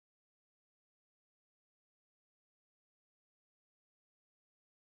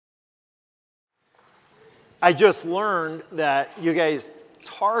I just learned that you guys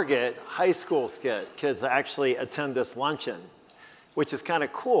target high school kids to actually attend this luncheon, which is kind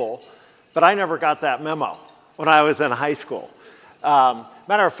of cool, but I never got that memo when I was in high school.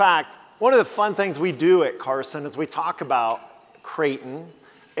 Matter of fact, one of the fun things we do at Carson is we talk about Creighton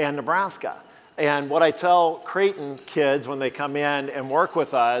and Nebraska. And what I tell Creighton kids when they come in and work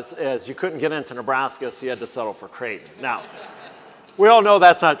with us is you couldn't get into Nebraska, so you had to settle for Creighton. Now, we all know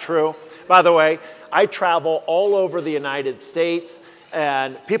that's not true. By the way, I travel all over the United States,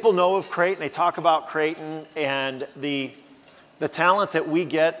 and people know of Creighton. They talk about Creighton, and the talent that we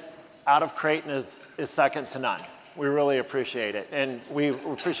get out of Creighton is second to none. We really appreciate it. And we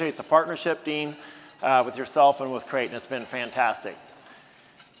appreciate the partnership, Dean, with yourself and with Creighton. It's been fantastic.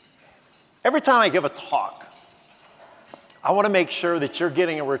 Every time I give a talk, I want to make sure that you're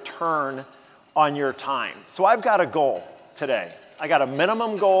getting a return on your time. So I've got a goal today. I got a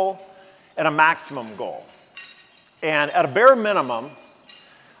minimum goal and a maximum goal. And at a bare minimum,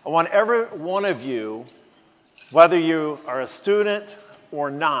 I want every one of you, whether you are a student or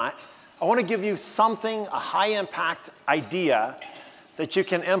not, I want to give you something, a high-impact idea that you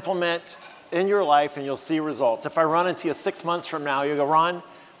can implement in your life and you'll see results. If I run into you 6 months from now, you go, Ron,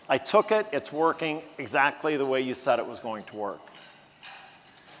 I took it, it's working exactly the way you said it was going to work.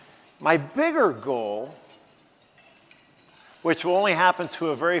 My bigger goal, which will only happen to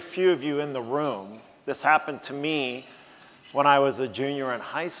a very few of you in the room, this happened to me when I was a junior in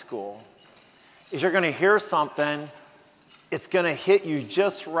high school, is you're going to hear something, it's going to hit you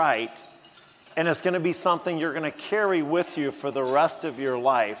just right, and it's going to be something you're going to carry with you for the rest of your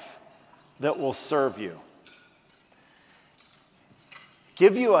life that will serve you.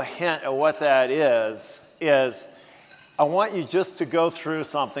 Give you a hint of what that is I want you just to go through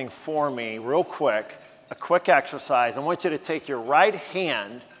something for me real quick, a quick exercise. I want you to take your right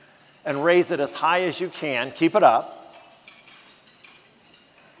hand and raise it as high as you can. Keep it up.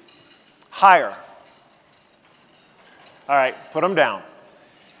 Higher. All right, put them down.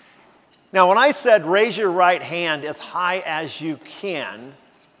 Now, when I said raise your right hand as high as you can,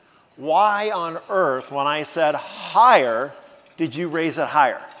 why on earth, when I said higher, did you raise it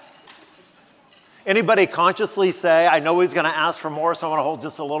higher? Anybody consciously say, I know he's going to ask for more, so I want to hold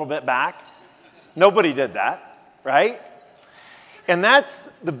just a little bit back? Nobody did that, right? And that's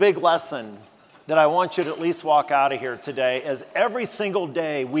the big lesson that I want you to at least walk out of here today, is every single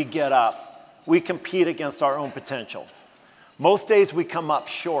day we get up, we compete against our own potential. Most days we come up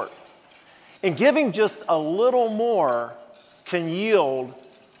short. And giving just a little more can yield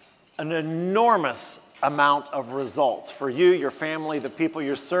an enormous amount of results for you, your family, the people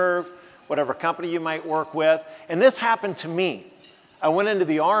you serve, whatever company you might work with. And this happened to me. I went into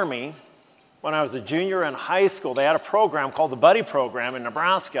the Army when I was a junior in high school. They had a program called the Buddy Program in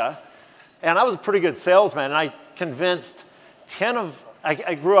Nebraska. And I was a pretty good salesman. And I convinced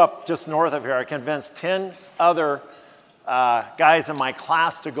I grew up just north of here. I convinced 10 other guys in my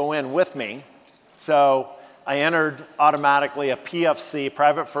class to go in with me. So I entered automatically a PFC,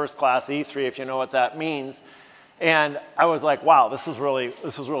 Private First Class E3, if you know what that means. And I was like, wow, this was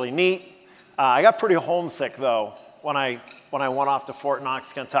really neat. I got pretty homesick, though, when I went off to Fort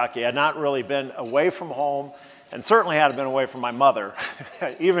Knox, Kentucky. I had not really been away from home, and certainly hadn't been away from my mother.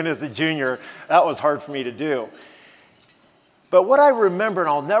 Even as a junior, that was hard for me to do. But what I remember, and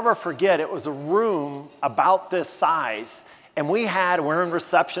I'll never forget, it was a room about this size, and we're in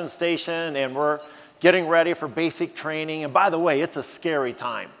reception station, and we're getting ready for basic training. And by the way, it's a scary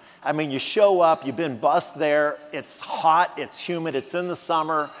time. I mean, you show up, you've been bused there, it's hot, it's humid, it's in the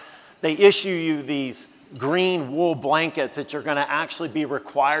summer. They issue you these green wool blankets that you're gonna actually be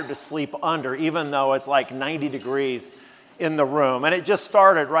required to sleep under, even though it's like 90 degrees in the room. And it just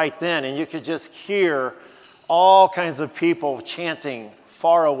started right then, and you could just hear all kinds of people chanting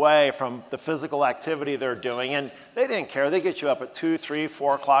far away from the physical activity they're doing. And they didn't care. They get you up at 2, 3,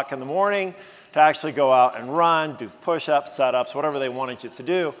 4 o'clock in the morning to actually go out and run, do push-ups, set-ups, whatever they wanted you to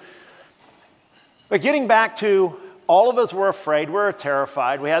do. But getting back to, all of us were afraid, we were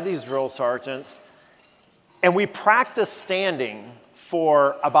terrified. We had these drill sergeants, and we practiced standing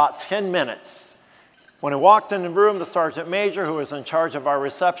for about 10 minutes. When I walked in the room, the sergeant major, who was in charge of our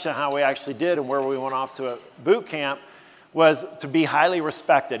reception, how we actually did and where we went off to a boot camp, was to be highly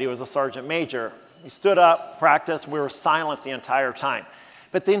respected. He was a sergeant major. He stood up, practiced, we were silent the entire time.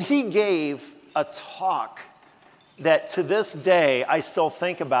 But then he gave a talk that to this day I still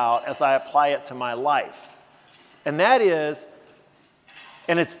think about as I apply it to my life. And that is,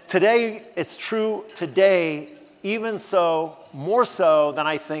 and it's true today, even so, more so than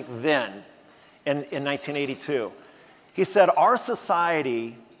I think then in 1982. He said, our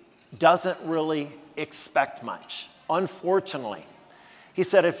society doesn't really expect much, unfortunately. He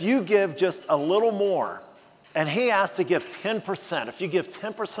said, if you give just a little more, and he asked to give 10%, if you give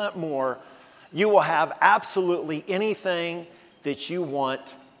 10% more, you will have absolutely anything that you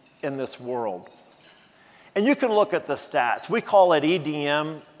want in this world. And you can look at the stats. We call it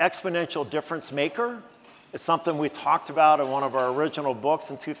EDM, exponential difference maker. It's something we talked about in one of our original books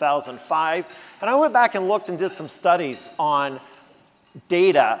in 2005. And I went back and looked and did some studies on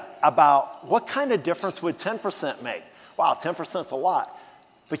data about what kind of difference would 10% make. Wow, 10% is a lot.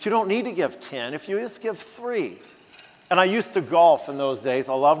 But you don't need to give 10 if you just give 3. And I used to golf in those days.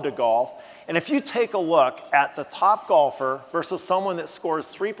 I loved to golf. And if you take a look at the top golfer versus someone that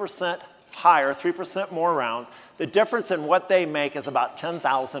scores 3% higher, 3% more rounds, the difference in what they make is about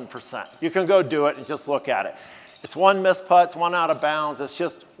 10,000%. You can go do it and just look at it. It's one missed putt, it's one out of bounds. It's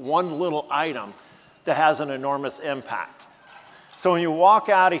just one little item that has an enormous impact. So when you walk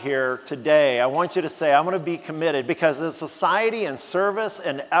out of here today, I want you to say, I'm going to be committed, because the society and service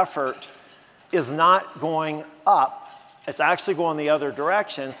and effort is not going up. It's actually going the other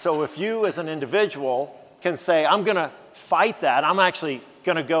direction. So if you as an individual can say, I'm going to fight that, I'm actually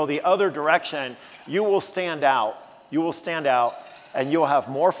going to go the other direction, you will stand out. You will stand out, and you'll have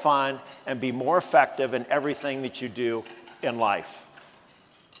more fun and be more effective in everything that you do in life.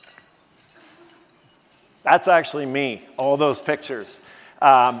 That's actually me, all those pictures.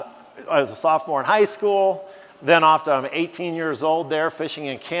 I was a sophomore in high school, then off to I'm 18 years old there fishing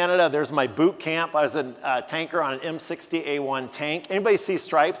in Canada. There's my boot camp. I was a tanker on an M60A1 tank. Anybody see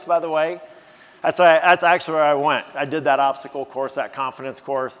Stripes, by the way? That's actually where I went. I did that obstacle course, that confidence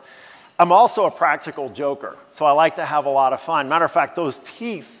course. I'm also a practical joker, so I like to have a lot of fun. Matter of fact, those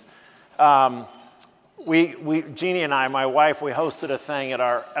teeth, Jeannie and I, my wife, we hosted a thing at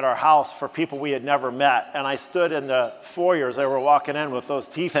our house for people we had never met, and I stood in the foyer as they were walking in with those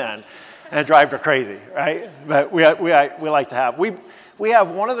teeth in, and it drives her crazy, right? But we like to have. We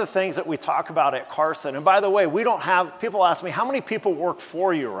have one of the things that we talk about at Carson, and by the way, we don't have, people ask me, how many people work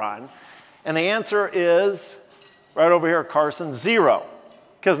for you, Ron? And the answer is, right over here at Carson, 0.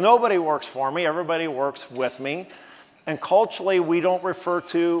 Because nobody works for me, everybody works with me. And culturally, we don't refer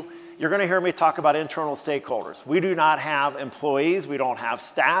to, you're going to hear me talk about internal stakeholders. We do not have employees, we don't have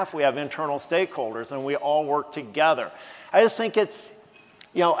staff, we have internal stakeholders, and we all work together. I just think it's,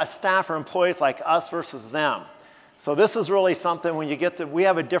 a staff or employees like us versus them. So this is really something when you get to, we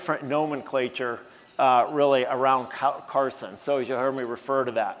have a different nomenclature really around Carson. So as you heard me refer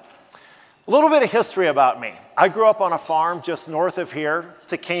to that. A little bit of history about me. I grew up on a farm just north of here,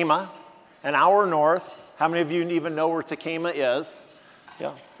 Takema, an hour north. How many of you even know where Takema is?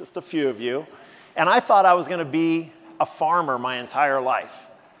 Yeah, just a few of you. And I thought I was going to be a farmer my entire life.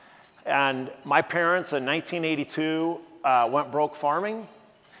 And my parents in 1982 went broke farming.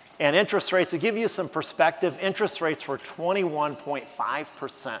 And interest rates, to give you some perspective, interest rates were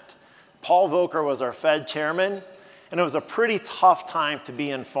 21.5%. Paul Volcker was our Fed chairman, and it was a pretty tough time to be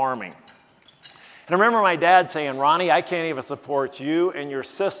in farming. And I remember my dad saying, Ronnie, I can't even support you and your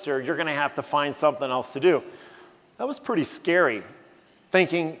sister. You're going to have to find something else to do. That was pretty scary,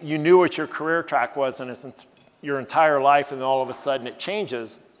 thinking you knew what your career track was in your entire life, and then all of a sudden it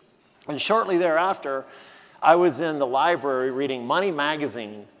changes. And shortly thereafter, I was in the library reading Money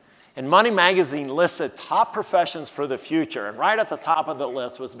Magazine. And Money Magazine listed top professions for the future. And right at the top of the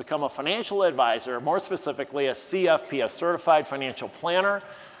list was to become a financial advisor, more specifically a CFP, a certified financial planner.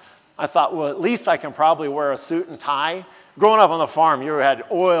 I thought, well, at least I can probably wear a suit and tie. Growing up on the farm, you had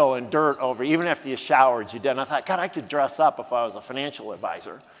oil and dirt over, even after you showered, you did. And I thought, God, I could dress up if I was a financial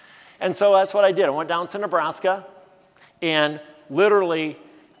advisor. And so that's what I did. I went down to Nebraska, and literally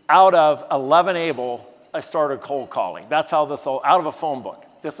out of 11 able, I started cold calling. That's how this all, out of a phone book.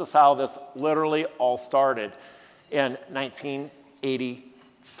 This is how this literally all started in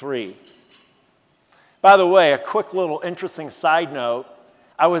 1983. By the way, a quick little interesting side note.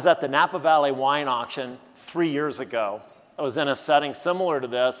 I was at the Napa Valley wine auction 3 years ago. I was in a setting similar to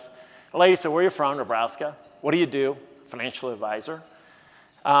this. A lady said, where are you from? Nebraska. What do you do? Financial advisor.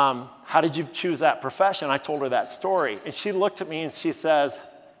 How did you choose that profession? I told her that story. And she looked at me and she says,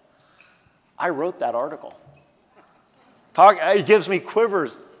 I wrote that article. It gives me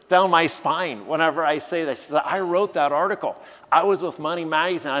quivers down my spine whenever I say that. She said, I wrote that article. I was with Money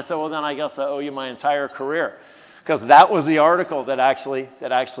Magazine. I said, well, then I guess I owe you my entire career. Because that was the article that actually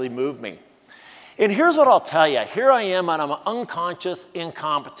moved me. And here's what I'll tell you. Here I am, and I'm unconscious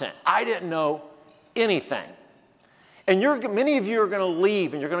incompetent. I didn't know anything. And many of you are going to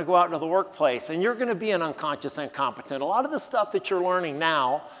leave, and you're going to go out into the workplace, and you're going to be an unconscious incompetent. A lot of the stuff that you're learning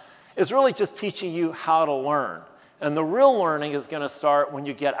now is really just teaching you how to learn. And the real learning is going to start when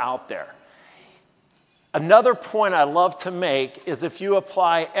you get out there. Another point I love to make is if you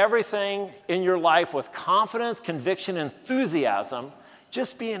apply everything in your life with confidence, conviction, enthusiasm,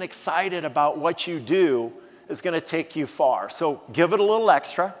 just being excited about what you do is going to take you far. So give it a little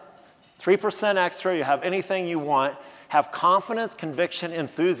extra, 3% extra, you have anything you want. Have confidence, conviction,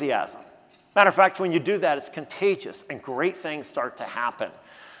 enthusiasm. Matter of fact, when you do that, it's contagious and great things start to happen.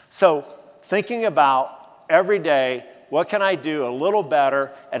 So thinking about every day, what can I do a little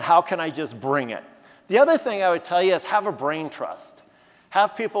better and how can I just bring it? The other thing I would tell you is have a brain trust.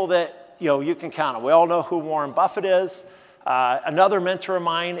 Have people that you can count on. We all know who Warren Buffett is. Another mentor of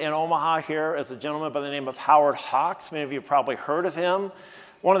mine in Omaha here is a gentleman by the name of Howard Hawks. Many of you have probably heard of him.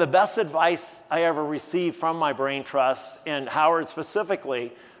 One of the best advice I ever received from my brain trust, and Howard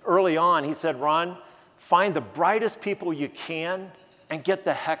specifically, early on, he said, Ron, find the brightest people you can and get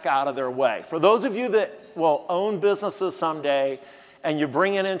the heck out of their way. For those of you that will own businesses someday and you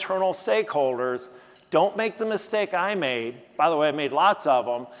bring in internal stakeholders, don't make the mistake I made, by the way, I made lots of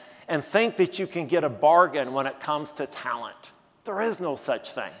them, and think that you can get a bargain when it comes to talent. There is no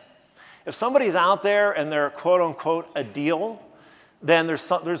such thing. If somebody's out there and they're quote unquote a deal, then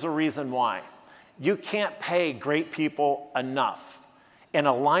there's a reason why. You can't pay great people enough. An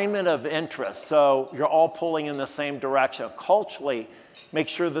alignment of interest, so you're all pulling in the same direction. Culturally, make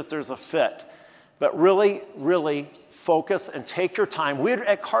sure that there's a fit. But really, really focus and take your time. We'd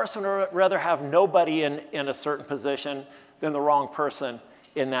at Carson rather have nobody in a certain position than the wrong person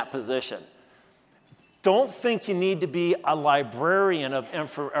in that position. Don't think you need to be a librarian of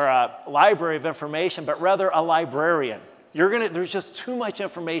a library of information, but rather a librarian. There's just too much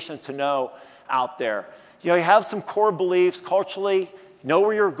information to know out there. You have some core beliefs culturally, know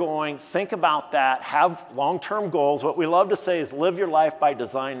where you're going, think about that, have long-term goals. What we love to say is live your life by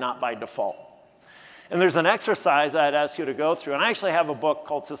design, not by default. And there's an exercise I'd ask you to go through, and I actually have a book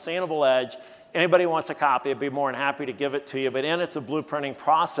called Sustainable Edge. Anybody wants a copy, I'd be more than happy to give it to you, but in it's a blueprinting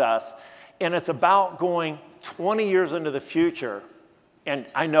process, and it's about going 20 years into the future, and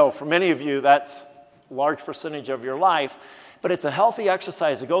I know for many of you that's a large percentage of your life, but it's a healthy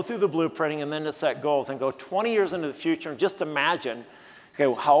exercise to go through the blueprinting and then to set goals and go 20 years into the future and just imagine, okay,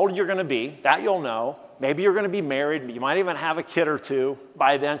 well, how old you're going to be, that you'll know. Maybe you're going to be married, you might even have a kid or two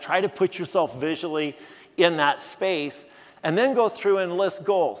by then. Try to put yourself visually in that space, and then go through and list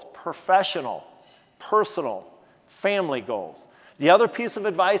goals, professional, personal, family goals. The other piece of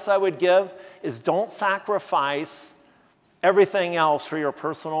advice I would give is don't sacrifice everything else for your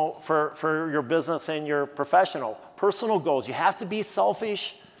personal, for your business and your professional. Personal goals. You have to be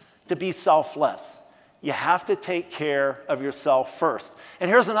selfish to be selfless. You have to take care of yourself first. And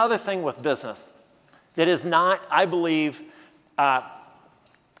here's another thing with business that is not, I believe,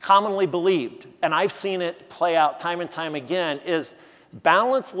 commonly believed, and I've seen it play out time and time again, is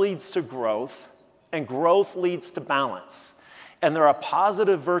balance leads to growth, and growth leads to balance. And they're a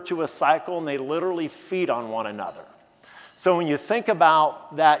positive, virtuous cycle, and they literally feed on one another. So when you think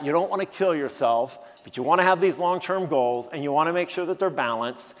about that, you don't want to kill yourself, but you want to have these long-term goals, and you want to make sure that they're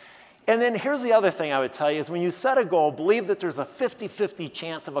balanced. And then here's the other thing I would tell you is when you set a goal, believe that there's a 50-50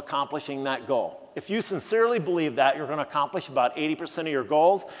 chance of accomplishing that goal. If you sincerely believe that, you're going to accomplish about 80% of your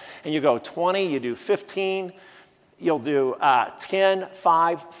goals. And you go 20, you do 15, you'll do 10,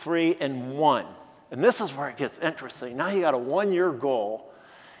 5, 3, and 1. And this is where it gets interesting. Now you got a 1-year goal.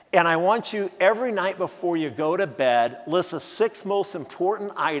 And I want you every night before you go to bed, list the 6 most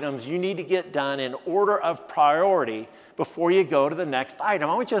important items you need to get done in order of priority before you go to the next item.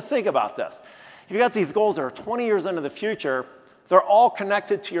 I want you to think about this. You've got these goals that are 20 years into the future. They're all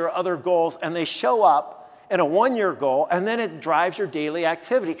connected to your other goals, and they show up in a 1-year goal, and then it drives your daily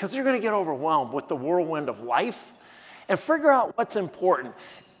activity because you're going to get overwhelmed with the whirlwind of life. And figure out what's important.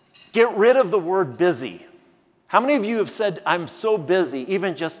 Get rid of the word busy. How many of you have said, I'm so busy,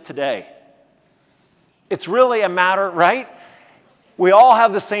 even just today? It's really a matter, right? We all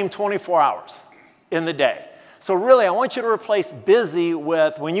have the same 24 hours in the day. So really, I want you to replace busy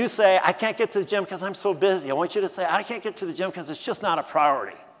with, when you say, I can't get to the gym because I'm so busy, I want you to say, I can't get to the gym because it's just not a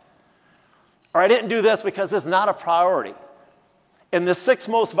priority. Or I didn't do this because it's not a priority. And the 6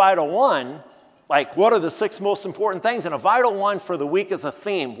 most vital one, like what are the 6 most important things? And a vital one for the week is a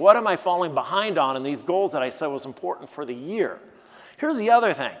theme. What am I falling behind on in these goals that I said was important for the year? Here's the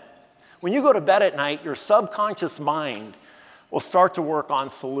other thing. When you go to bed at night, your subconscious mind will start to work on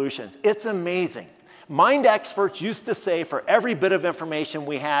solutions. It's amazing. Mind experts used to say for every bit of information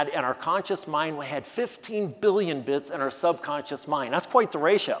we had in our conscious mind, we had 15 billion bits in our subconscious mind. That's quite the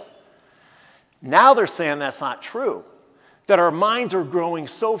ratio. Now they're saying that's not true, that our minds are growing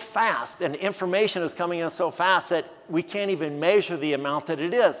so fast and information is coming in so fast that we can't even measure the amount that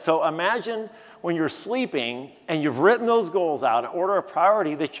it is. So imagine when you're sleeping and you've written those goals out in order of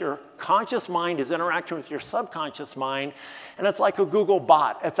priority that your conscious mind is interacting with your subconscious mind, and it's like a Google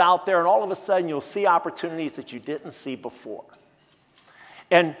bot. It's out there, and all of a sudden you'll see opportunities that you didn't see before.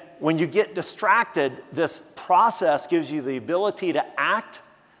 And when you get distracted, this process gives you the ability to act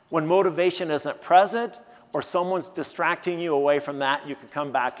when motivation isn't present, or someone's distracting you away from that. You can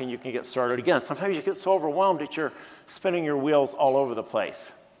come back and you can get started again. Sometimes you get so overwhelmed that you're spinning your wheels all over the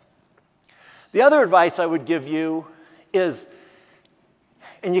place. The other advice I would give you is,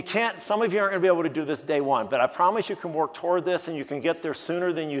 and you can't, some of you aren't going to be able to do this day one, but I promise you can work toward this and you can get there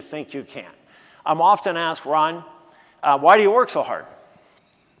sooner than you think you can. I'm often asked, Ron, why do you work so hard?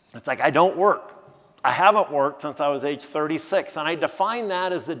 It's like, I don't work. I haven't worked since I was age 36, and I define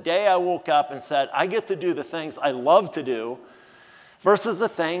that as the day I woke up and said, I get to do the things I love to do versus the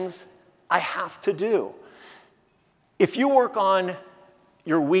things I have to do. If you work on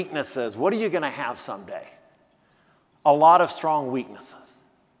your weaknesses, what are you going to have someday? A lot of strong weaknesses.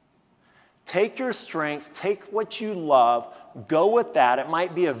 Take your strengths, take what you love, go with that. It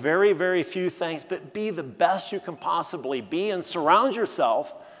might be a very, very few things, but be the best you can possibly be and surround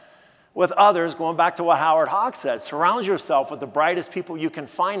yourself with others. Going back to what Howard Hawks said, surround yourself with the brightest people you can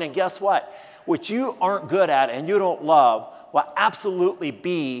find, and guess what? What you aren't good at and you don't love will absolutely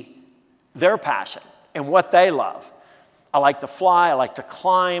be their passion and what they love. I like to fly, I like to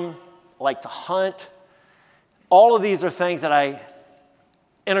climb, I like to hunt. All of these are things that I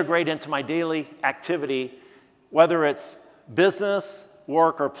integrate into my daily activity, whether it's business,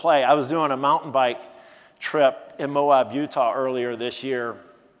 work, or play. I was doing a mountain bike trip in Moab, Utah earlier this year,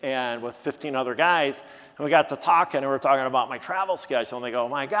 and with 15 other guys, and we got to talking, and we were talking about my travel schedule, and they go, oh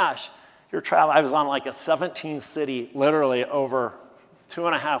my gosh, your travel, I was on like a 17-city, literally over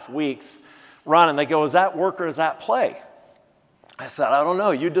 2.5 weeks run, and they go, is that work or is that play? I said, I don't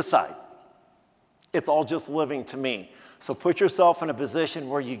know, you decide. It's all just living to me. So put yourself in a position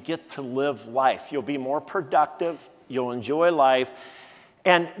where you get to live life. You'll be more productive, you'll enjoy life,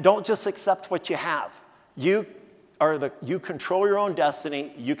 and don't just accept what you have. You control your own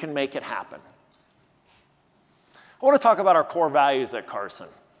destiny, you can make it happen. I want to talk about our core values at Carson.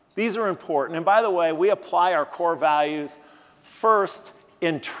 These are important, and by the way, we apply our core values first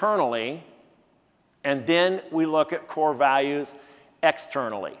internally, and then we look at core values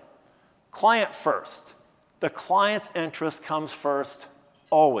externally. Client first. The client's interest comes first,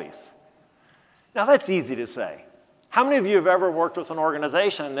 always. Now that's easy to say. How many of you have ever worked with an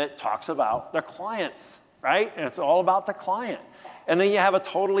organization that talks about their clients, right? And it's all about the client. And then you have a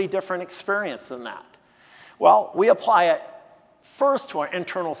totally different experience than that. Well, we apply it first to our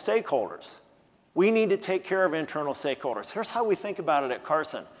internal stakeholders. We need to take care of internal stakeholders. Here's how we think about it at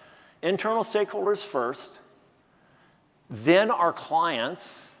Carson. Internal stakeholders first, then our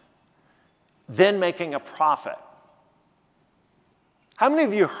clients, then making a profit. How many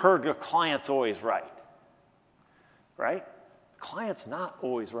of you heard your client's always right? Right? The client's not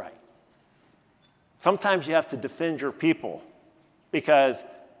always right. Sometimes you have to defend your people because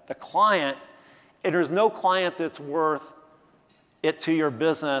the client, and there's no client that's worth it to your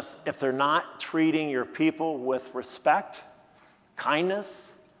business if they're not treating your people with respect,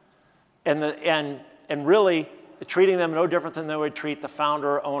 kindness, and really treating them no different than they would treat the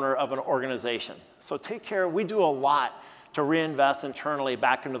founder or owner of an organization. So take care. We do a lot to reinvest internally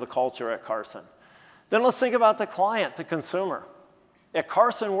back into the culture at Carson. Then let's think about the client, the consumer. At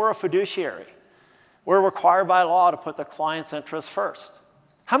Carson, we're a fiduciary. We're required by law to put the client's interests first.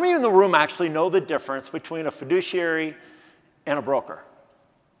 How many in the room actually know the difference between a fiduciary and a broker?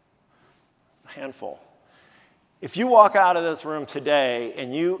 A handful. If you walk out of this room today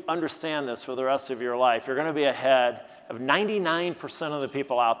and you understand this for the rest of your life, you're going to be ahead of 99% of the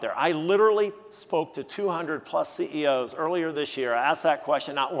people out there. I literally spoke to 200 plus CEOs earlier this year. I asked that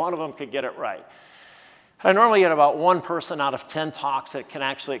question, not one of them could get it right. I normally get about 1 person out of 10 talks that can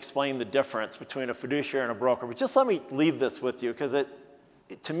actually explain the difference between a fiduciary and a broker. But just let me leave this with you, because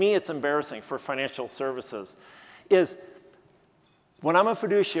to me it's embarrassing for financial services, is when I'm a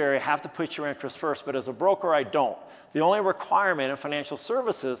fiduciary, I have to put your interest first, but as a broker, I don't. The only requirement in financial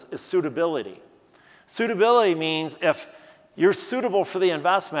services is suitability. Suitability means if you're suitable for the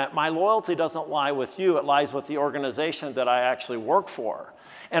investment, my loyalty doesn't lie with you, it lies with the organization that I actually work for.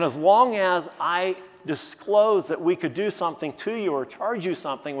 And as long as I disclose that we could do something to you or charge you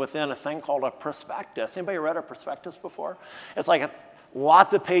something within a thing called a prospectus. Anybody read a prospectus before? It's like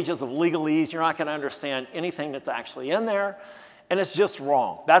lots of pages of legalese. You're not going to understand anything that's actually in there. And it's just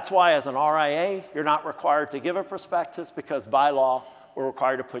wrong. That's why as an RIA, you're not required to give a prospectus, because by law, we're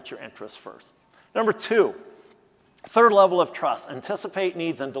required to put your interests first. Number 2, third level of trust, anticipate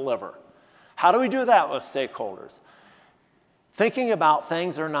needs and deliver. How do we do that with stakeholders? Thinking about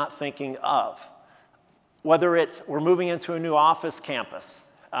things they're not thinking of. Whether it's we're moving into a new office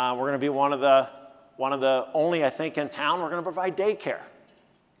campus. We're going to be one of the only, I think, in town, we're going to provide daycare.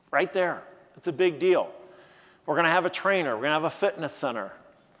 Right there. It's a big deal. We're going to have a trainer. We're going to have a fitness center.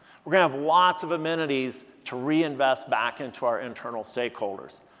 We're going to have lots of amenities to reinvest back into our internal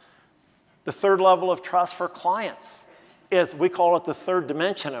stakeholders. The third level of trust for clients is, we call it the third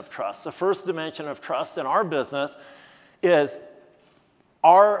dimension of trust. The first dimension of trust in our business is,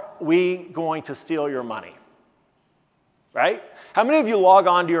 are we going to steal your money? Right? How many of you log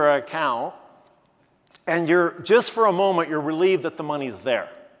onto your account and just for a moment, you're relieved that the money's there?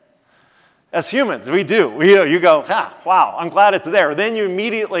 As humans, we do. You go, wow, I'm glad it's there. Then you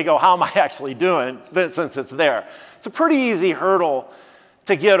immediately go, how am I actually doing since it's there? It's a pretty easy hurdle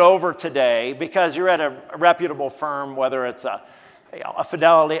to get over today because you're at a reputable firm, whether it's a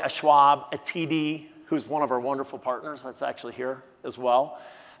Fidelity, a Schwab, a TD, who's one of our wonderful partners that's actually here as well.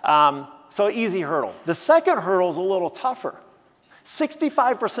 So easy hurdle. The second hurdle is a little tougher.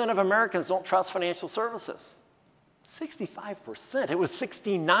 65% of Americans don't trust financial services. 65%. It was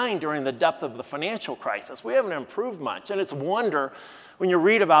 69 during the depth of the financial crisis. We haven't improved much. And it's a wonder when you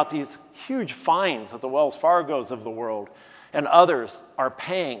read about these huge fines that the Wells Fargos of the world and others are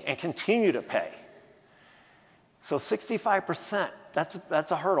paying and continue to pay. So 65%,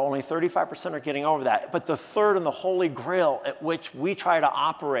 that's a hurdle. Only 35% are getting over that. But the third and the holy grail at which we try to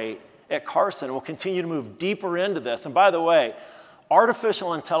operate at Carson, will continue to move deeper into this. And by the way,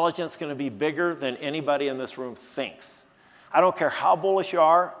 artificial intelligence is going to be bigger than anybody in this room thinks. I don't care how bullish you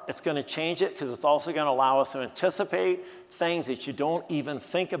are, it's going to change it because it's also going to allow us to anticipate things that you don't even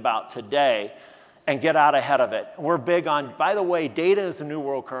think about today and get out ahead of it. We're big on, by the way, data is a new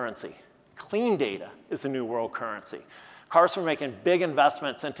world currency. Clean data is a new world currency. Carson, we're making big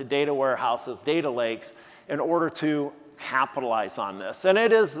investments into data warehouses, data lakes, in order to capitalize on this. And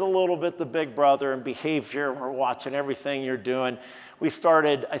it is a little bit the big brother and behavior. We're watching everything you're doing. We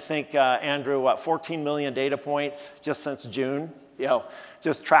started, I think, Andrew, 14 million data points just since June,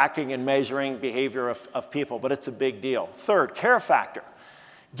 just tracking and measuring behavior of people, but it's a big deal. Third, care factor.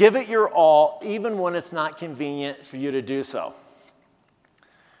 Give it your all, even when it's not convenient for you to do so.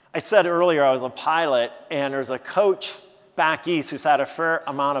 I said earlier I was a pilot, and there's a coach back east who's had a fair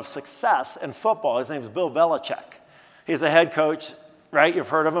amount of success in football. His name is Bill Belichick. He's a head coach, right? You've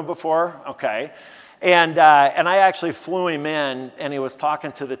heard of him before? Okay. And I actually flew him in, and he was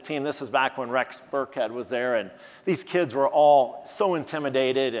talking to the team. This is back when Rex Burkhead was there, and these kids were all so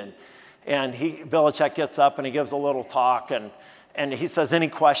intimidated. And Belichick gets up, and he gives a little talk, and he says, any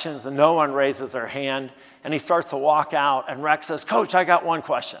questions? And no one raises their hand. And he starts to walk out, and Rex says, Coach, I got one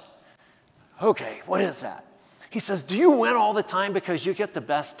question. Okay, what is that? He says, do you win all the time because you get the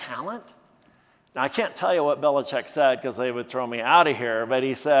best talent? Now, I can't tell you what Belichick said because they would throw me out of here, but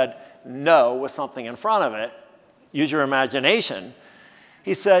he said no with something in front of it. Use your imagination.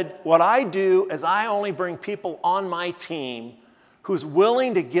 He said, what I do is I only bring people on my team who's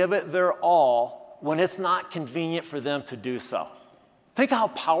willing to give it their all when it's not convenient for them to do so. Think how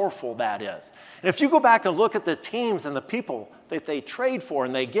powerful that is. And if you go back and look at the teams and the people that they trade for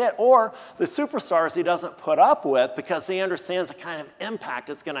and they get, or the superstars he doesn't put up with because he understands the kind of impact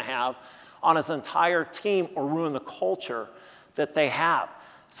it's going to have on his entire team or ruin the culture that they have.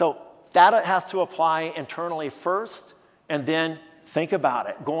 So that has to apply internally first, and then think about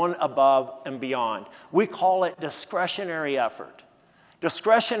it, going above and beyond. We call it discretionary effort.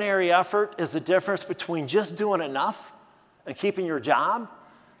 Discretionary effort is the difference between just doing enough and keeping your job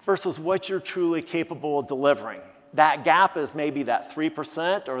versus what you're truly capable of delivering. That gap is maybe that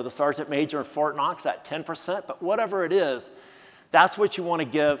 3% or the sergeant major in Fort Knox, that 10%, but whatever it is, that's what you want to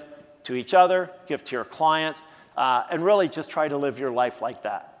give to each other, give to your clients, and really just try to live your life like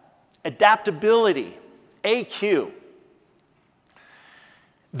that. Adaptability, AQ.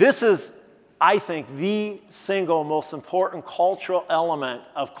 This is, I think, the single most important cultural element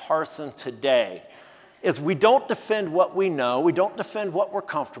of Carson today, is we don't defend what we know, we don't defend what we're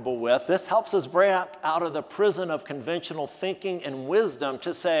comfortable with. This helps us break out of the prison of conventional thinking and wisdom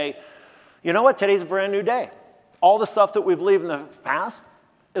to say, you know what, today's a brand new day. All the stuff that we believed in the past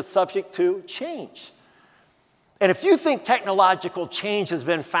is subject to change. And if you think technological change has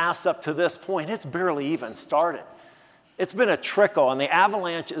been fast up to this point, it's barely even started. It's been a trickle, and the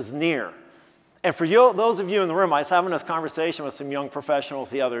avalanche is near. And for you, those of you in the room, I was having this conversation with some young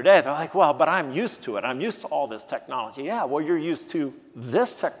professionals the other day. They're like, well, but I'm used to it. I'm used to all this technology. Yeah, well, you're used to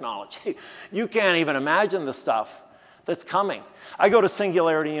this technology. You can't even imagine the stuff that's coming. I go to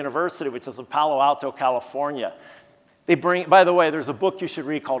Singularity University, which is in Palo Alto, California. By the way, there's a book you should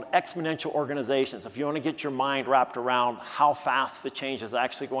read called Exponential Organizations. If you want to get your mind wrapped around how fast the change is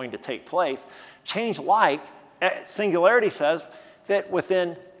actually going to take place. Change like, Singularity says that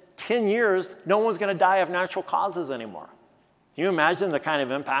within 10 years, no one's going to die of natural causes anymore. Can you imagine the kind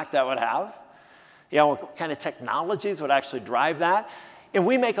of impact that would have? You know, what kind of technologies would actually drive that? And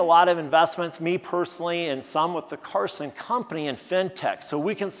we make a lot of investments, me personally, and some with the Carson Company in fintech, so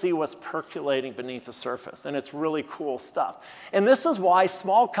we can see what's percolating beneath the surface, and it's really cool stuff. And this is why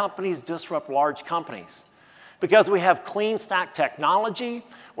small companies disrupt large companies, because we have clean stack technology.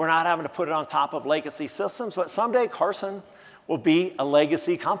 We're not having to put it on top of legacy systems, but someday Carson will be a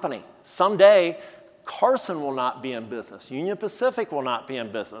legacy company. Someday, Carson will not be in business. Union Pacific will not be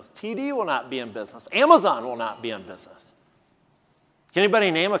in business. TD will not be in business. Amazon will not be in business. Can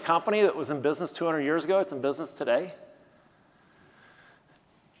anybody name a company that was in business 200 years ago that's in business today?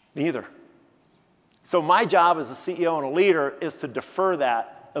 Neither. So my job as a CEO and a leader is to defer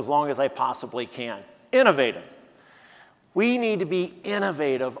that as long as I possibly can. Innovative. We need to be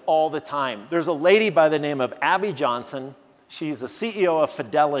innovative all the time. There's a lady by the name of Abby Johnson. She's the CEO of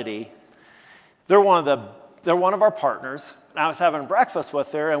Fidelity. They're one of our partners. And I was having breakfast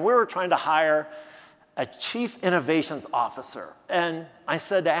with her, and we were trying to hire a chief innovations officer. And I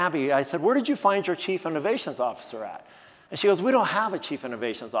said to Abby, I said, where did you find your chief innovations officer at? And she goes, we don't have a chief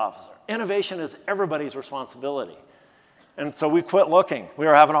innovations officer. Innovation is everybody's responsibility. And so we quit looking. We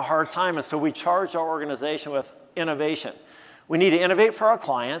were having a hard time, and so we charged our organization with innovation. We need to innovate for our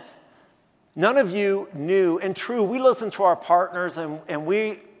clients. None of you knew, and true, we listen to our partners, and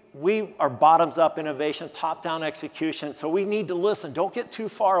we are bottoms-up innovation, top-down execution, so we need to listen. Don't get too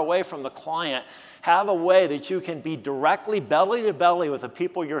far away from the client. Have a way that you can be directly belly to belly with the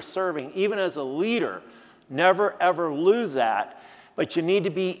people you're serving, even as a leader. Never, ever lose that. But you need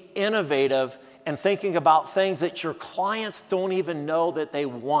to be innovative and thinking about things that your clients don't even know that they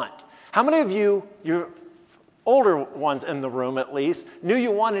want. How many of you, your older ones in the room at least, knew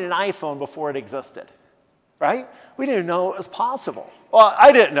you wanted an iPhone before it existed? Right? We didn't know it was possible. Well,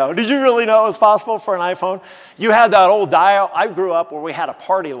 I didn't know. Did you really know it was possible for an iPhone? You had that old dial. I grew up where we had a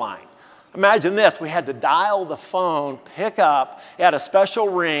party line. Imagine this. We had to dial the phone, pick up, it had a special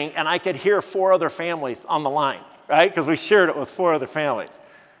ring, and I could hear 4 other families on the line, right? Because we shared it with 4 other families.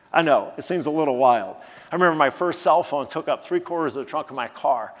 I know, it seems a little wild. I remember my first cell phone took up 3/4 of the trunk of my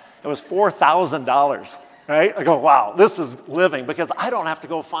car. It was $4,000, right? I go, wow, this is living, because I don't have to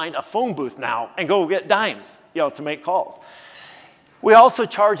go find a phone booth now and go get dimes, to make calls. We also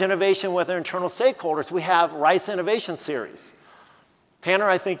charge innovation with our internal stakeholders. We have Rice Innovation Series. Tanner,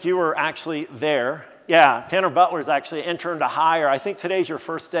 I think you were actually there. Yeah, Tanner Butler's actually intern to hire. I think today's your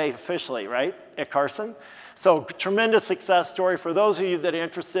first day officially, right, at Carson? So tremendous success story. For those of you that are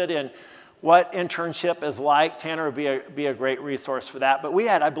interested in what internship is like, Tanner would be a great resource for that. But we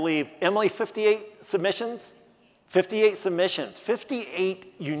had, I believe, Emily, 58 submissions? 58 submissions,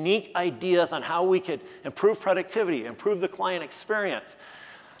 58 unique ideas on how we could improve productivity, improve the client experience.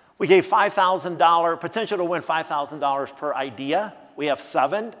 We gave $5,000, potential to win $5,000 per idea. We have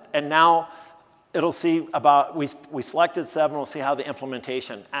 7, and now it'll see about, we selected 7, we'll see how the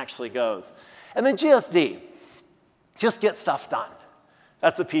implementation actually goes. And then GSD, just get stuff done.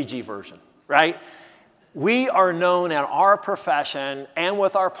 That's the PG version, right? We are known in our profession and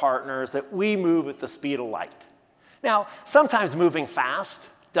with our partners that we move at the speed of light. Now, sometimes moving fast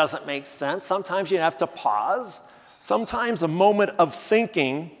doesn't make sense. Sometimes you have to pause. Sometimes a moment of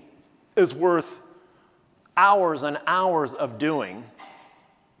thinking is worth hours and hours of doing.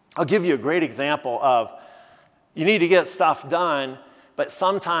 I'll give you a great example of you need to get stuff done, but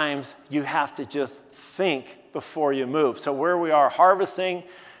sometimes you have to just think before you move. So where we are harvesting,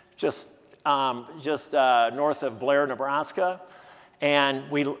 just north of Blair, Nebraska, and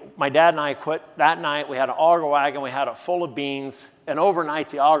my dad and I quit that night. We had an auger wagon. We had it full of beans, and overnight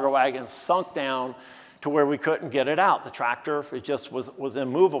the auger wagon sunk down to where we couldn't get it out. The tractor, it just was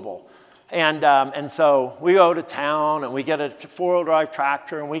immovable. And so we go to town, and we get a 4-wheel drive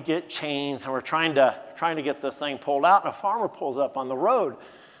tractor, and we get chains, and we're trying to get this thing pulled out, and a farmer pulls up on the road.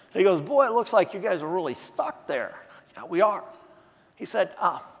 He goes, boy, it looks like you guys are really stuck there. Yeah, we are. He said,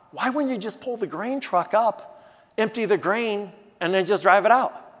 why wouldn't you just pull the grain truck up, empty the grain, and then just drive it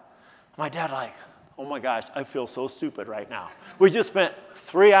out? My dad like, oh my gosh, I feel so stupid right now. We just spent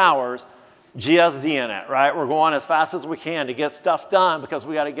 3 hours GSD in it, right? We're going as fast as we can to get stuff done because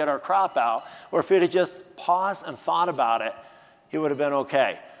we got to get our crop out. Or if he'd have just paused and thought about it, he would have been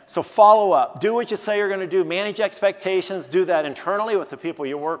okay. So follow up. Do what you say you're going to do. Manage expectations. Do that internally with the people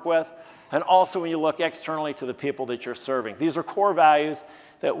you work with, and also when you look externally to the people that you're serving. These are core values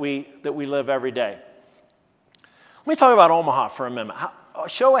that we live every day. Let me talk about Omaha for a minute.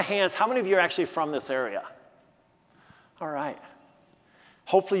 Show of hands, how many of you are actually from this area? All right.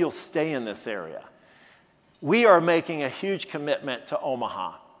 Hopefully you'll stay in this area. We are making a huge commitment to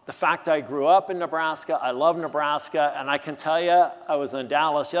Omaha. The fact I grew up in Nebraska, I love Nebraska, and I can tell you, I was in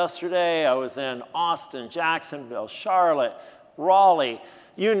Dallas yesterday, I was in Austin, Jacksonville, Charlotte, Raleigh,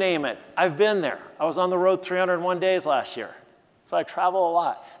 you name it. I've been there. I was on the road 301 days last year, so I travel a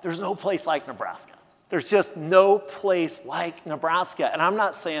lot. There's no place like Nebraska. There's just no place like Nebraska, and I'm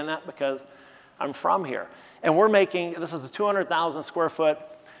not saying that because I'm from here. And we're making, this is a 200,000 square foot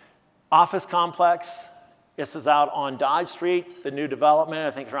office complex. This is out on Dodge Street, the new development,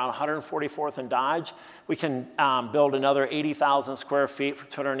 I think it's around 144th and Dodge. We can build another 80,000 square feet for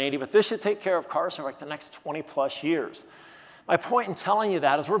 280, but this should take care of Carson for like the next 20 plus years. My point in telling you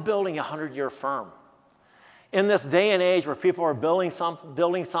that is we're building a 100-year firm. In this day and age where people are building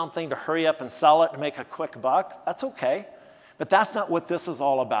something to hurry up and sell it to make a quick buck, that's okay. But that's not what this is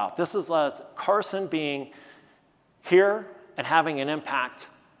all about. This is Carson being here and having an impact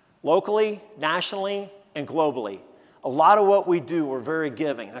locally, nationally, and globally. A lot of what we do, we're very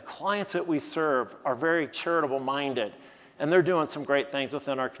giving. The clients that we serve are very charitable minded, and they're doing some great things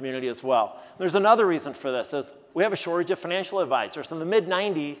within our community as well. There's another reason for this, is we have a shortage of financial advisors. In the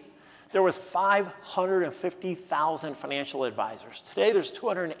mid-90s, there was 550,000 financial advisors. Today, there's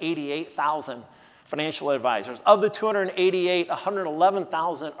 288,000 financial advisors. Of the 288,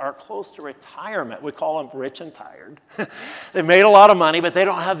 111,000 are close to retirement. We call them rich and tired. They've made a lot of money, but they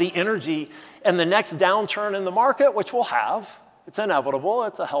don't have the energy. And the next downturn in the market, which we'll have, it's inevitable.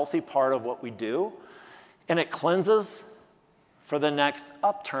 It's a healthy part of what we do. And it cleanses for the next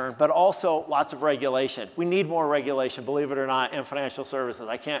upturn, but also lots of regulation. We need more regulation, believe it or not, in financial services.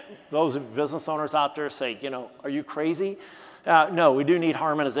 Those business owners out there say, you know, are you crazy? No, we do need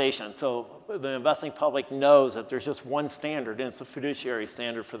harmonization. So the investing public knows that there's just one standard, and it's a fiduciary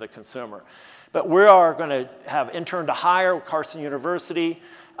standard for the consumer. But we are going to have intern to hire, Carson University,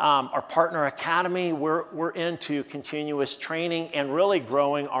 our partner academy. We're into continuous training and really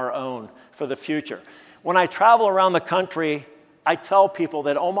growing our own for the future. When I travel around the country, I tell people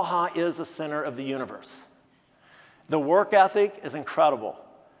that Omaha is the center of the universe. The work ethic is incredible.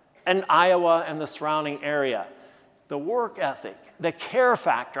 In Iowa and the surrounding area, the work ethic, the care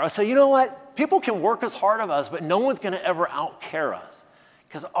factor. I say, you know what? People can work as hard as us, but no one's going to ever outcare us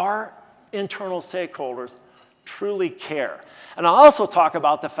because our internal stakeholders truly care. And I also talk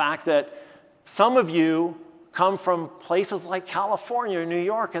about the fact that some of you come from places like California or New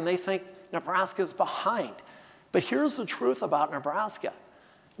York, and they think Nebraska's behind. But here's the truth about Nebraska.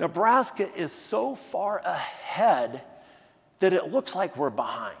 Nebraska is so far ahead that it looks like we're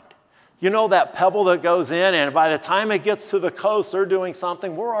behind. You know that pebble that goes in, and by the time it gets to the coast, they're doing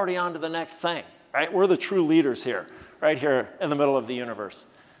something, we're already on to the next thing, right? We're the true leaders here, right here in the middle of the universe.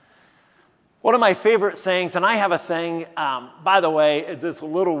 One of my favorite sayings, and I have a thing, by the way, it's a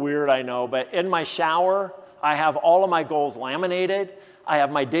little weird, I know, but in my shower, I have all of my goals laminated. I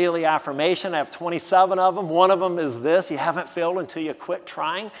have my daily affirmation. I have 27 of them. One of them is this: you haven't failed until you quit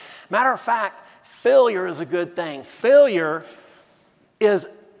trying. Matter of fact, failure is a good thing. Failure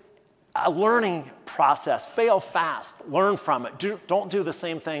is a learning process. Fail fast. Learn from it. Don't do the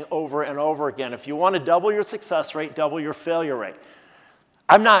same thing over and over again. If you want to double your success rate, double your failure rate.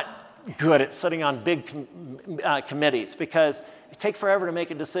 I'm not good at sitting on big committees because it takes forever to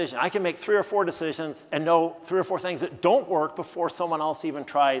make a decision. I can make 3 or 4 decisions and know 3 or 4 things that don't work before someone else even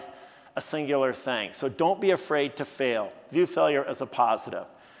tries a singular thing. So don't be afraid to fail. View failure as a positive.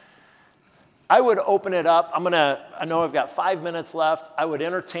 I would open it up. I know I've got 5 minutes left. I would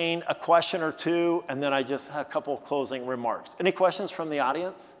entertain a question or two, and then I just have a couple of closing remarks. Any questions from the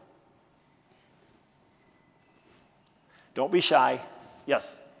audience? Don't be shy.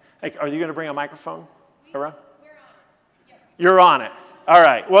 Yes. Hey, are you going to bring a microphone around? You're on it. All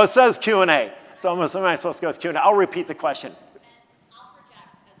right. Well, it says Q&A, so I'm supposed to go with Q&A. I'll repeat the question. And I'll project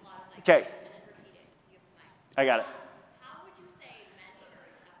as loud as I can, and then repeat it. You have the mic. I got it. How would you say mentors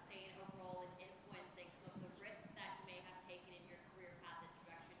have played a role in influencing some of the risks that you may have taken in your career path and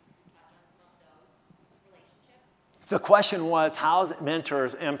direction? Could you touch on some of those relationships? The question was, how has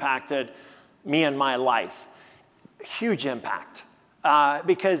mentors impacted me and my life? Huge impact.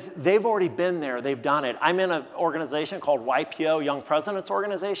 Because they've already been there, they've done it. I'm in an organization called YPO, Young Presidents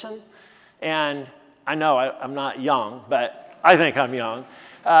Organization, and I know I'm not young, but I think I'm young.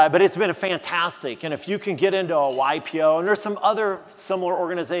 But it's been fantastic, and if you can get into a YPO, and there's some other similar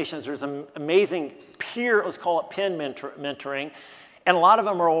organizations, there's an amazing peer, let's call it PIN mentoring, And a lot of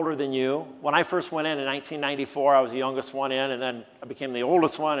them are older than you. When I first went in 1994, I was the youngest one in, and then I became the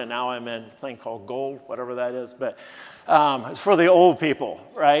oldest one, and now I'm in a thing called gold, whatever that is. But it's for the old people,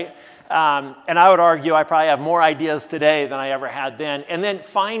 right? And I would argue I probably have more ideas today than I ever had then. And then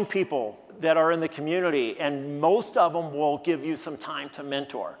find people that are in the community, and most of them will give you some time to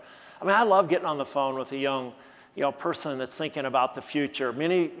mentor. I mean, I love getting on the phone with a young person that's thinking about the future.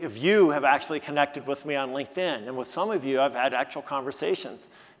 Many of you have actually connected with me on LinkedIn, and with some of you, I've had actual conversations,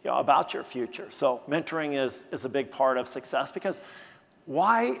 about your future. So mentoring is a big part of success, because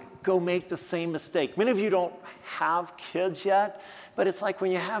why go make the same mistake? Many of you don't have kids yet, but it's like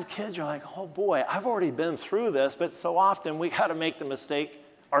when you have kids, you're like, oh boy, I've already been through this, but so often we got to make the mistake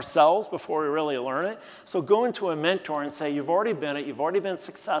ourselves before we really learn it. So go into a mentor and say, you've already been it, you've already been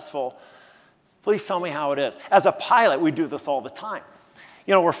successful. Please tell me how it is. As a pilot, we do this all the time.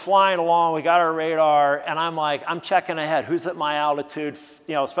 We're flying along, we got our radar, and I'm checking ahead. Who's at my altitude,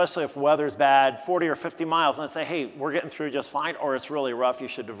 especially if weather's bad, 40 or 50 miles, and I say, hey, we're getting through just fine, or it's really rough, you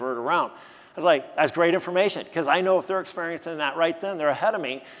should divert around. I was like, that's great information, because I know if they're experiencing that right then, they're ahead of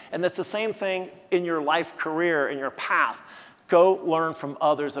me. And that's the same thing in your life career, in your path. Go learn from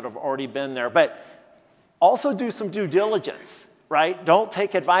others that have already been there. But also do some due diligence. Right? Don't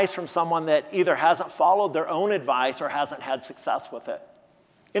take advice from someone that either hasn't followed their own advice or hasn't had success with it.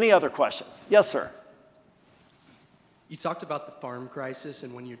 Any other questions? Yes, sir. You talked about the farm crisis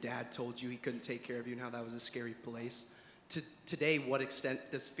and when your dad told you he couldn't take care of you and how that was a scary place. Today, what extent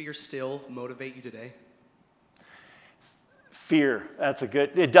does fear still motivate you today? Fear,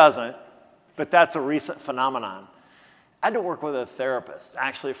 it doesn't, but that's a recent phenomenon. I had to work with a therapist,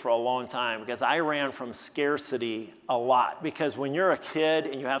 actually, for a long time, because I ran from scarcity a lot. Because when you're a kid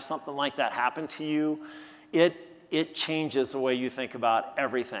and you have something like that happen to you, it changes the way you think about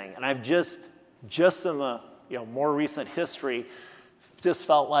everything. And I've just in the more recent history, just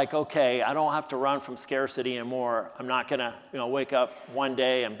felt like, okay, I don't have to run from scarcity anymore. I'm not gonna wake up one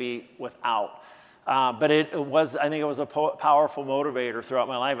day and be without. But I think it was a powerful motivator throughout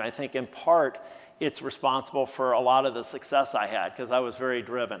my life. I think in part, it's responsible for a lot of the success I had, because I was very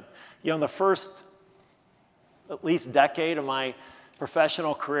driven. In the first at least decade of my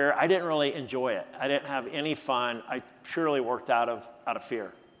professional career, I didn't really enjoy it. I didn't have any fun. I purely worked out of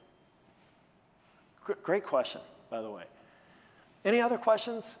fear. Great question, by the way. Any other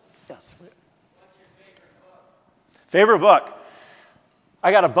questions? Yes. What's your favorite book?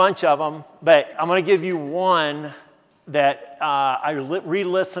 I got a bunch of them, but I'm going to give you one that I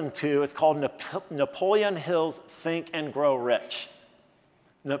re-listened to. It's called Napoleon Hill's Think and Grow Rich.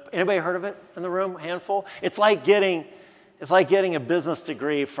 Anybody heard of it in the room? Handful? It's like getting a business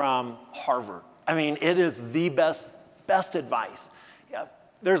degree from Harvard. I mean, it is the best advice. Yeah,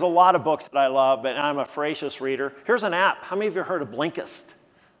 there's a lot of books that I love, but I'm a voracious reader. Here's an app. How many of you heard of Blinkist?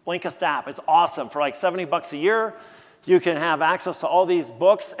 Blinkist app. It's awesome. For like $70 a year, you can have access to all these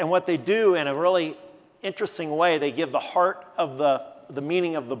books, and what they do in a really interesting way, they give the heart of the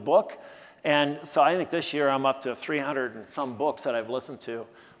meaning of the book. And so I think this year I'm up to 300 and some books that I've listened to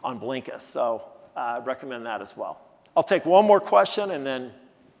on Blinkist. So I'd recommend that as well. I'll take one more question and then,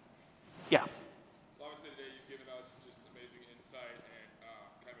 yeah. So obviously today you've given us just amazing insight and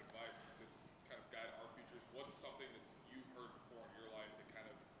kind of advice to kind of guide our futures. What's something that you've heard before in your life that kind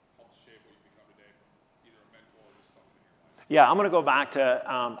of helps shape what you become today from either a mentor or just something in your life? Yeah, I'm going to go back to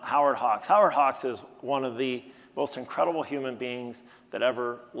Howard Hawks. Howard Hawks is one of the most incredible human beings that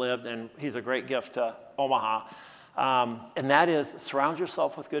ever lived, and he's a great gift to Omaha. And that is, surround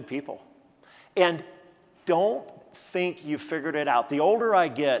yourself with good people. And don't think you figured it out. The older I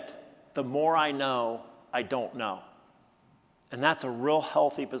get, the more I know I don't know. And that's a real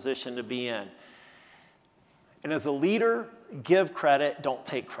healthy position to be in. And as a leader, give credit, don't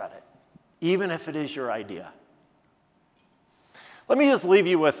take credit, even if it is your idea. Let me just leave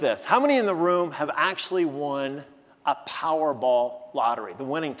you with this. How many in the room have actually won a Powerball lottery, the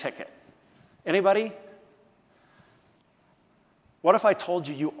winning ticket? Anybody? What if I told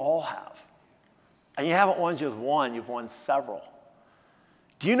you you all have? And you haven't won just one, you've won several.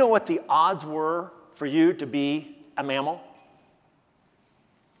 Do you know what the odds were for you to be a mammal?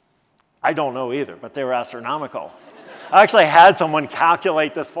 I don't know either, but they were astronomical. I actually had someone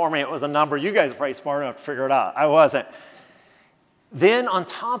calculate this for me. It was a number. You guys are probably smart enough to figure it out. I wasn't. Then on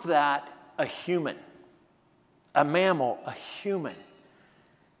top of that, a human, a mammal, a human.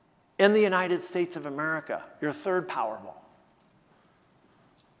 In the United States of America, your third Powerball.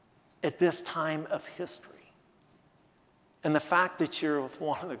 At this time of history. And the fact that you're with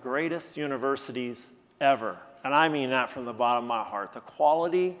one of the greatest universities ever, and I mean that from the bottom of my heart, the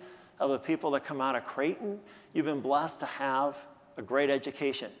quality of the people that come out of Creighton, you've been blessed to have a great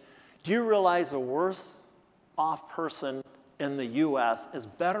education. Do you realize the worst off person in the U.S. is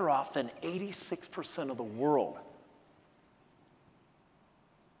better off than 86% of the world?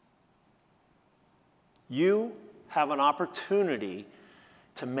 You have an opportunity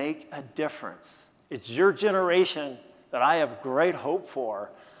to make a difference. It's your generation that I have great hope for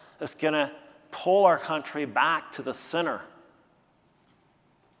that's going to pull our country back to the center.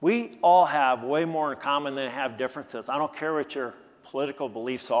 We all have way more in common than have differences. I don't care what your political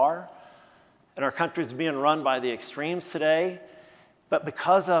beliefs are. And our country is being run by the extremes today. But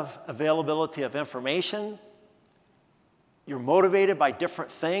because of availability of information, you're motivated by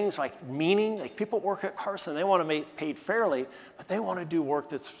different things like meaning. Like people work at Carson, they want to be paid fairly, but they want to do work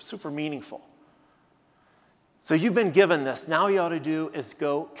that's super meaningful. So you've been given this. Now all you ought to do is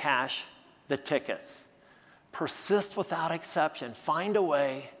go cash the tickets. Persist without exception. Find a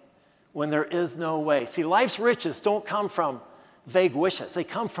way when there is no way. See, life's riches don't come from vague wishes. They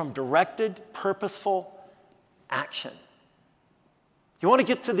come from directed, purposeful action. You want to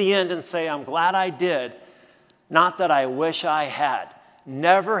get to the end and say, I'm glad I did, not that I wish I had.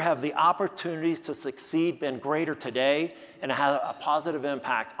 Never have the opportunities to succeed been greater today and have a positive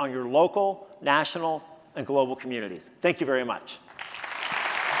impact on your local, national, and global communities. Thank you very much.